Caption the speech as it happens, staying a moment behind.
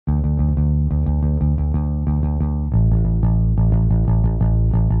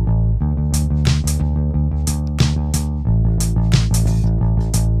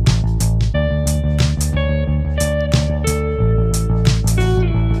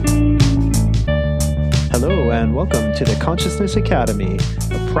and welcome to the Consciousness Academy,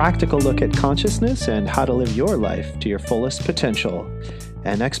 a practical look at consciousness and how to live your life to your fullest potential,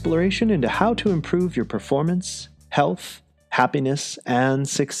 an exploration into how to improve your performance, health, happiness, and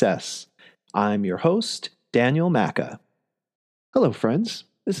success. I'm your host, Daniel Macca. Hello, friends.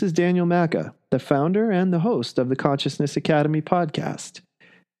 This is Daniel Macca, the founder and the host of the Consciousness Academy podcast.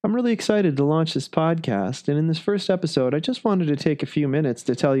 I'm really excited to launch this podcast, and in this first episode, I just wanted to take a few minutes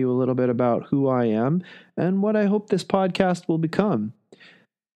to tell you a little bit about who I am and what I hope this podcast will become.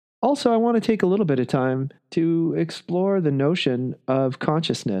 Also, I want to take a little bit of time to explore the notion of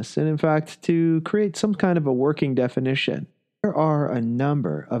consciousness, and in fact, to create some kind of a working definition. There are a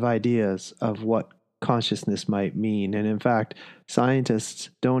number of ideas of what consciousness might mean, and in fact,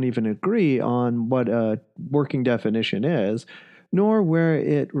 scientists don't even agree on what a working definition is, nor where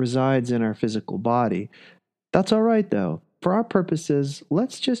it resides in our physical body. That's all right, though. For our purposes,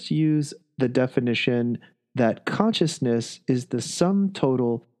 let's just use the definition that consciousness is the sum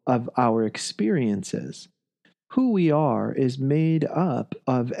total of our experiences. Who we are is made up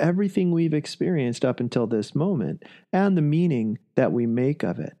of everything we've experienced up until this moment and the meaning that we make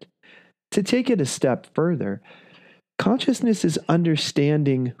of it. To take it a step further, consciousness is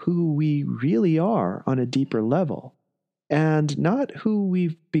understanding who we really are on a deeper level, and not who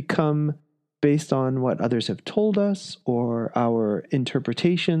we've become based on what others have told us or our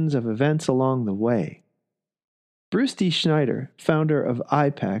interpretations of events along the way. Bruce D. Schneider, founder of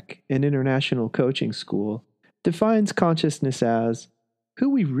IPEC, an international coaching school, defines consciousness as who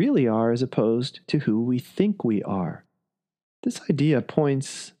we really are as opposed to who we think we are. This idea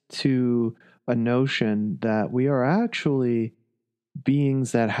points to a notion that we are actually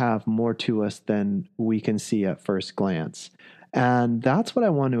beings that have more to us than we can see at first glance. And that's what I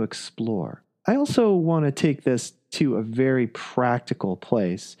want to explore. I also want to take this to a very practical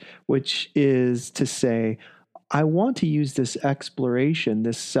place, which is to say, I want to use this exploration,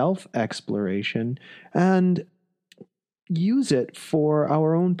 this self-exploration, and use it for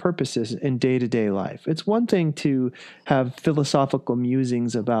our own purposes in day-to-day life. It's one thing to have philosophical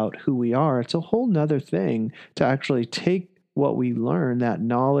musings about who we are. It's a whole nother thing to actually take what we learn, that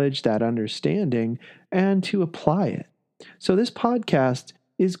knowledge, that understanding, and to apply it. So this podcast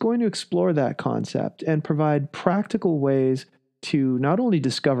is going to explore that concept and provide practical ways to not only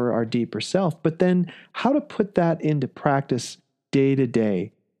discover our deeper self, but then how to put that into practice day to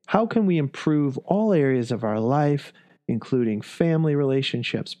day. How can we improve all areas of our life, including family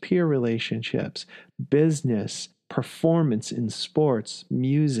relationships, peer relationships, business, performance in sports,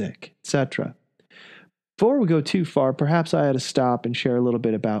 music, etc. Before we go too far, perhaps I ought to stop and share a little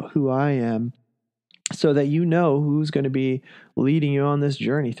bit about who I am so that you know who's going to be leading you on this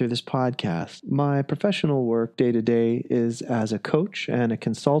journey through this podcast. My professional work day to day is as a coach and a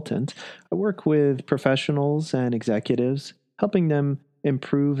consultant. I work with professionals and executives, helping them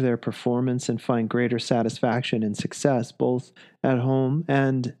improve their performance and find greater satisfaction and success both at home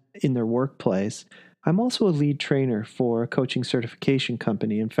and in their workplace. I'm also a lead trainer for a coaching certification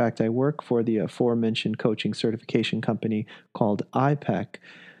company. In fact, I work for the aforementioned coaching certification company called IPEC.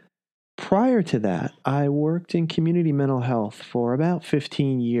 Prior to that, I worked in community mental health for about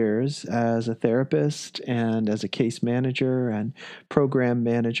 15 years as a therapist and as a case manager and program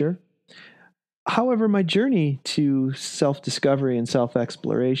manager. However, my journey to self-discovery and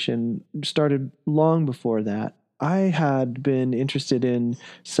self-exploration started long before that. I had been interested in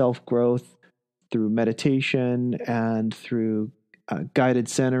self-growth through meditation and through guided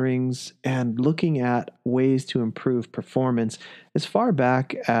centerings and looking at ways to improve performance as far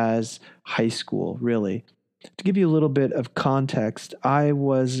back as high school, really. To give you a little bit of context, I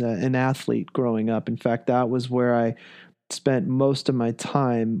was an athlete growing up. In fact, that was where I spent most of my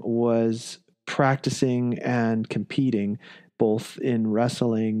time, was practicing and competing both in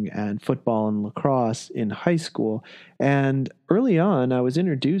wrestling and football and lacrosse in high school. And early on, I was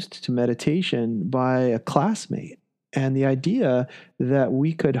introduced to meditation by a classmate. And the idea that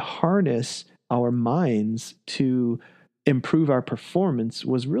we could harness our minds to improve our performance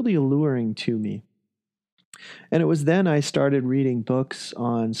was really alluring to me. And it was then I started reading books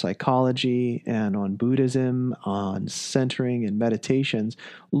on psychology and on Buddhism, on centering and meditations,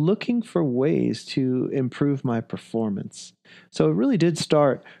 looking for ways to improve my performance. So it really did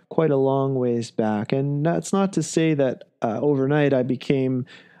start quite a long ways back. And that's not to say that overnight I became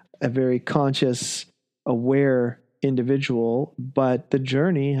a very conscious, aware individual, but the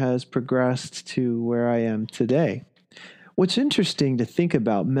journey has progressed to where I am today. What's interesting to think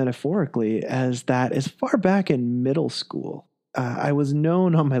about metaphorically is that as far back in middle school, I was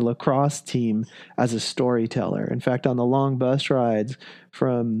known on my lacrosse team as a storyteller. In fact, on the long bus rides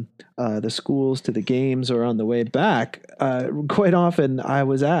from the schools to the games or on the way back, quite often I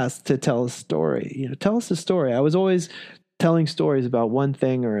was asked to tell a story. Tell us a story. I was always telling stories about one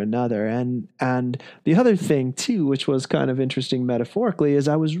thing or another. And the other thing too, which was kind of interesting metaphorically, is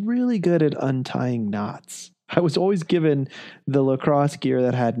I was really good at untying knots. I was always given the lacrosse gear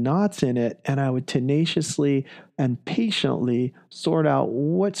that had knots in it, and I would tenaciously and patiently sort out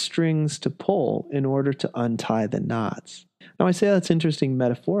what strings to pull in order to untie the knots. Now, I say that's interesting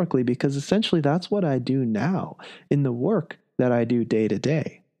metaphorically because essentially that's what I do now in the work that I do day to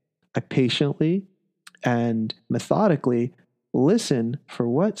day. I patiently and methodically listen for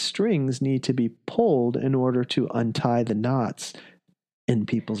what strings need to be pulled in order to untie the knots in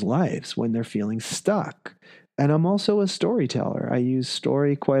people's lives when they're feeling stuck. And I'm also a storyteller. I use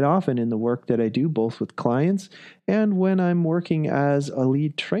story quite often in the work that I do, both with clients and when I'm working as a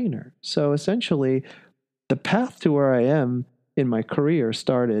lead trainer. So essentially, the path to where I am in my career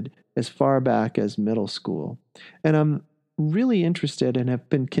started as far back as middle school. And I'm really interested and have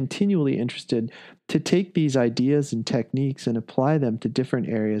been continually interested to take these ideas and techniques and apply them to different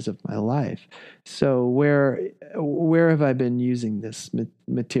areas of my life. So where have I been using this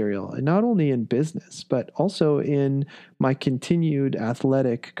material? Not only in business, but also in my continued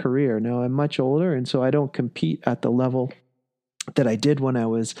athletic career. Now I'm much older, and so I don't compete at the level that I did when I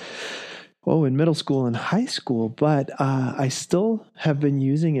was in middle school and high school, but I still have been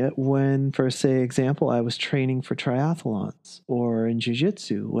using it when, for say, example, I was training for triathlons or in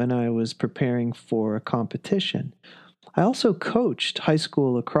jiu-jitsu when I was preparing for a competition. I also coached high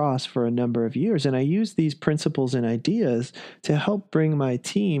school lacrosse for a number of years, and I used these principles and ideas to help bring my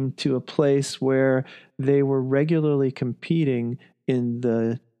team to a place where they were regularly competing in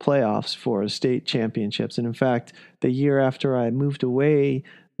the playoffs for state championships. And in fact, the year after I moved away,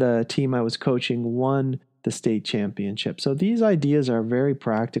 the team I was coaching won the state championship. So these ideas are very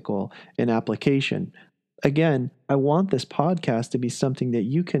practical in application. Again, I want this podcast to be something that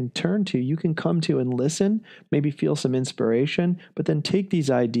you can turn to, you can come to and listen, maybe feel some inspiration, but then take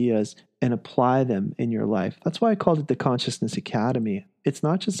these ideas and apply them in your life. That's why I called it the Consciousness Academy. It's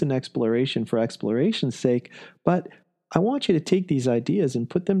not just an exploration for exploration's sake, but I want you to take these ideas and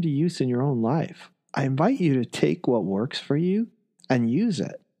put them to use in your own life. I invite you to take what works for you and use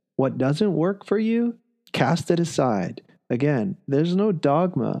it. What doesn't work for you, cast it aside. Again, there's no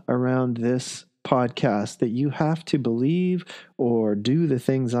dogma around this podcast that you have to believe or do the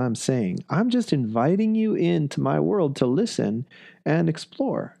things I'm saying. I'm just inviting you into my world to listen and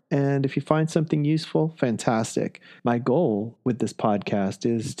explore. And if you find something useful, fantastic. My goal with this podcast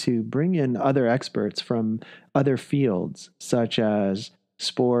is to bring in other experts from other fields, such as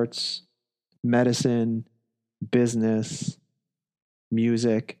sports, medicine, business,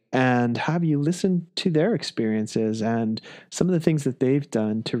 music, and have you listen to their experiences and some of the things that they've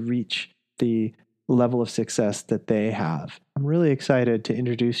done to reach the level of success that they have. I'm really excited to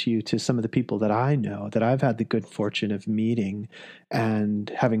introduce you to some of the people that I know that I've had the good fortune of meeting and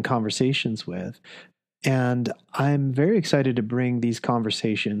having conversations with. And I'm very excited to bring these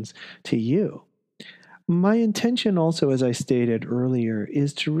conversations to you. My intention also, as I stated earlier,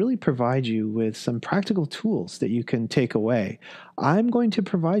 is to really provide you with some practical tools that you can take away. I'm going to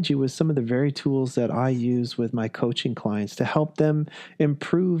provide you with some of the very tools that I use with my coaching clients to help them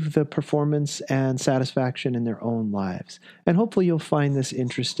improve the performance and satisfaction in their own lives. And hopefully you'll find this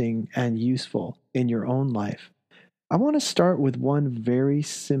interesting and useful in your own life. I want to start with one very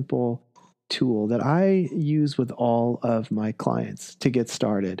simple tool that I use with all of my clients to get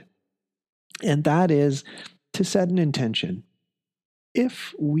started. And that is to set an intention.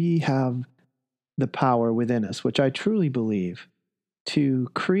 If we have the power within us, which I truly believe, to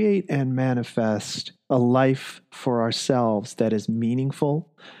create and manifest a life for ourselves that is meaningful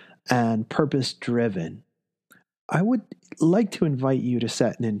and purpose-driven, I would like to invite you to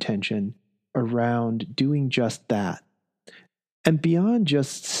set an intention around doing just that. And beyond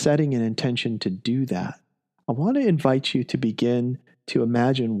just setting an intention to do that, I want to invite you to begin to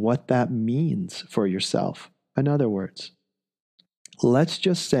imagine what that means for yourself. In other words, let's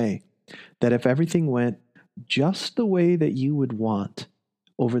just say that if everything went just the way that you would want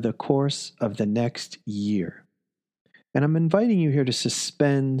over the course of the next year, and I'm inviting you here to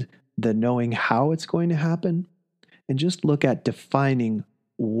suspend the knowing how it's going to happen and just look at defining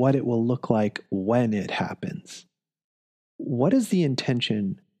what it will look like when it happens. What is the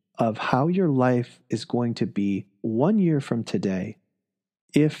intention of how your life is going to be 1 year from today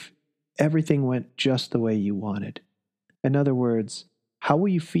if everything went just the way you wanted? In other words, how will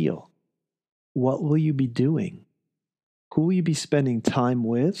you feel? What will you be doing? Who will you be spending time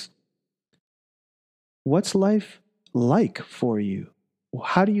with? What's life like for you?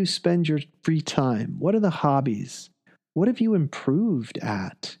 How do you spend your free time? What are the hobbies? What have you improved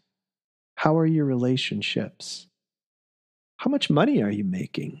at? How are your relationships? How much money are you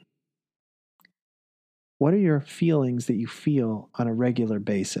making? What are your feelings that you feel on a regular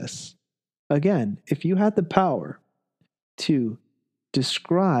basis? Again, if you had the power to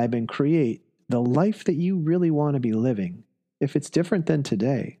describe and create the life that you really want to be living, if it's different than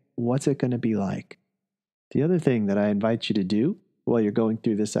today, what's it going to be like? The other thing that I invite you to do while you're going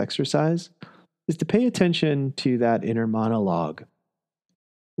through this exercise is to pay attention to that inner monologue.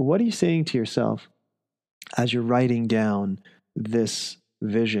 What are you saying to yourself as you're writing down this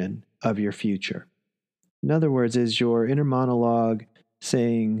vision of your future? In other words, is your inner monologue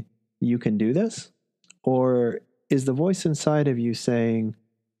saying, you can do this? Or is the voice inside of you saying,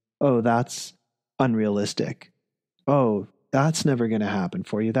 oh, that's unrealistic? Oh, that's never going to happen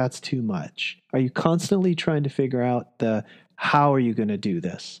for you. That's too much. Are you constantly trying to figure out how are you going to do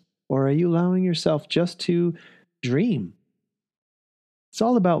this? Or are you allowing yourself just to dream? It's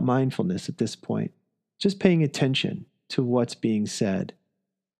all about mindfulness at this point, just paying attention to what's being said.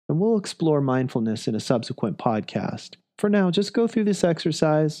 And we'll explore mindfulness in a subsequent podcast. For now, just go through this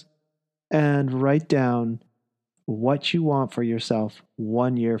exercise and write down what you want for yourself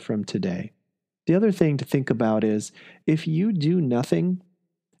 1 year from today. The other thing to think about is if you do nothing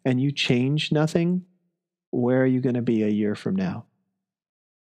and you change nothing, where are you going to be a year from now?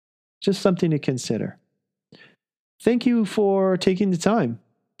 Just something to consider. Thank you for taking the time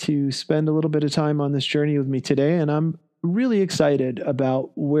to spend a little bit of time on this journey with me today. And I'm really excited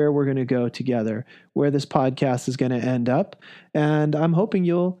about where we're going to go together, where this podcast is going to end up. And I'm hoping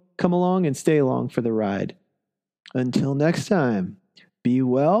you'll come along and stay along for the ride. Until next time, be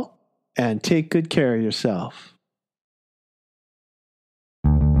well and take good care of yourself.